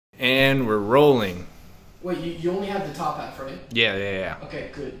And we're rolling. Wait, you only have the top half, right? Yeah. Okay,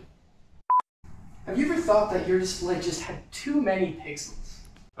 good. Have you ever thought that your display just had too many pixels?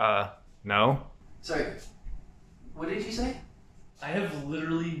 No. Sorry, what did you say? I have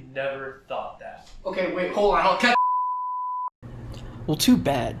literally never thought that. Okay, wait, hold on, I'll cut. Well, too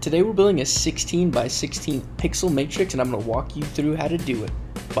bad. Today we're building a 16 by 16 pixel matrix and I'm going to walk you through how to do it,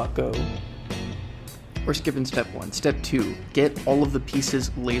 bucko. We're skipping step 1. Step 2, get all of the pieces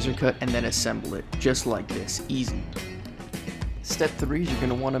laser cut and then assemble it, just like this, easy. Step 3 is you're going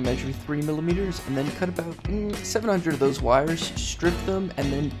to want to measure 3mm and then cut about 700 of those wires, strip them,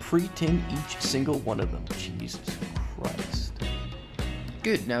 and then pre-tin each single one of them. Jesus Christ.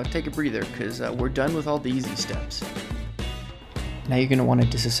 Good, now take a breather because we're done with all the easy steps. Now you're going to want to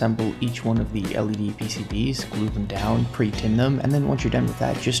disassemble each one of the LED PCBs, glue them down, pre-tin them, and then once you're done with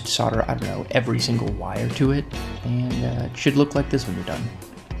that, just solder, I don't know, every single wire to it, and it should look like this when you're done.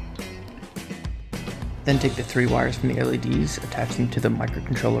 Then take the 3 wires from the LEDs, attach them to the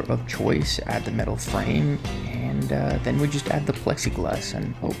microcontroller of choice, add the metal frame, and then we just add the plexiglass,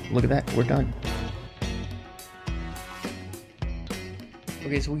 and oh, look at that, we're done.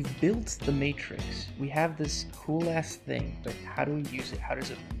 Okay, so we've built the matrix. We have this cool ass thing, but how do we use it? How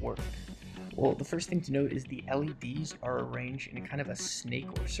does it work? Well, the first thing to note is the LEDs are arranged in a kind of a snake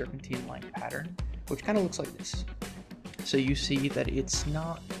or serpentine-like pattern, which kind of looks like this. So you see that it's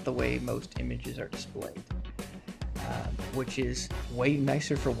not the way most images are displayed, which is way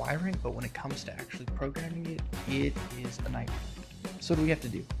nicer for wiring, but when it comes to actually programming it, it is a nightmare. So what do we have to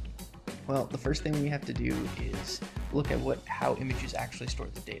do? Well, the first thing we have to do is look at how images actually store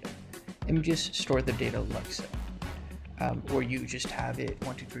the data. Images store the data like so, or you just have it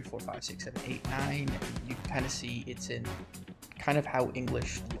 1, 2, 3, 4, 5, 6, 7, 8, 9. And you can kind of see it's in kind of how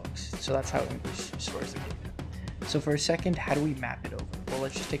English looks. So that's how English stores their data. So for a second, how do we map it over? Well,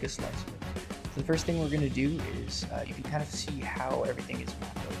 let's just take a slice of it. So the first thing we're going to do is you can kind of see how everything is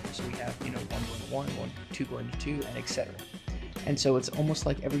mapped over. So we have 1 going to 1, 2 going to 2, and etc. And so it's almost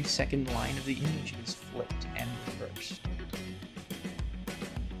like every second line of the image is flipped and reversed.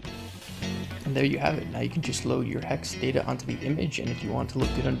 And there you have it. Now you can just load your hex data onto the image, and if you want to look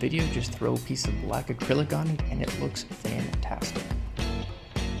good on video, just throw a piece of black acrylic on it and it looks fantastic.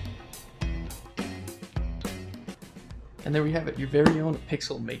 And there we have it, your very own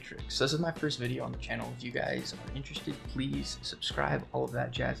pixel matrix. This is my first video on the channel. If you guys are interested, please subscribe, all of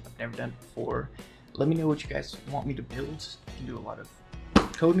that jazz. I've never done it before. Let me know what you guys want me to build. I can do a lot of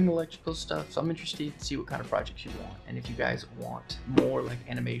coding, electrical stuff, so I'm interested to see what kind of projects you want. And if you guys want more like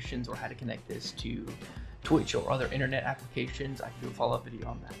animations or how to connect this to Twitch or other internet applications, I can do a follow-up video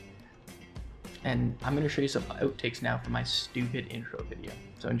on that. And I'm going to show you some outtakes now from my stupid intro video,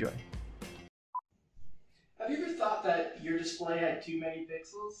 so enjoy. Have you ever thought that your display had too many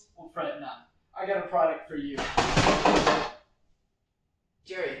pixels? Well, fret not. I got a product for you.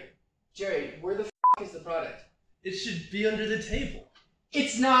 Jerry, where the is the product? It should be under the table.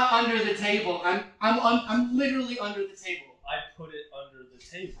 It's not under the table. I'm literally under the table. I put it under the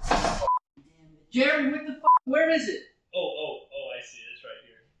table. Jerry, what the f? Where is it? Oh, I see it. It's right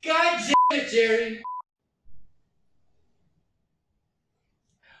here. God damn it, Jerry!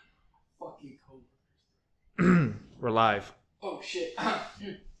 Fucking coworkers. We're live. Oh shit.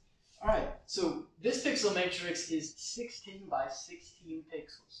 Alright, so this pixel matrix is 16 by 16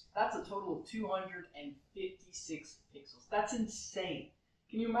 pixels. That's a total of 256 pixels. That's insane.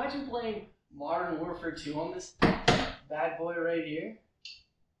 Can you imagine playing Modern Warfare 2 on this bad boy right here?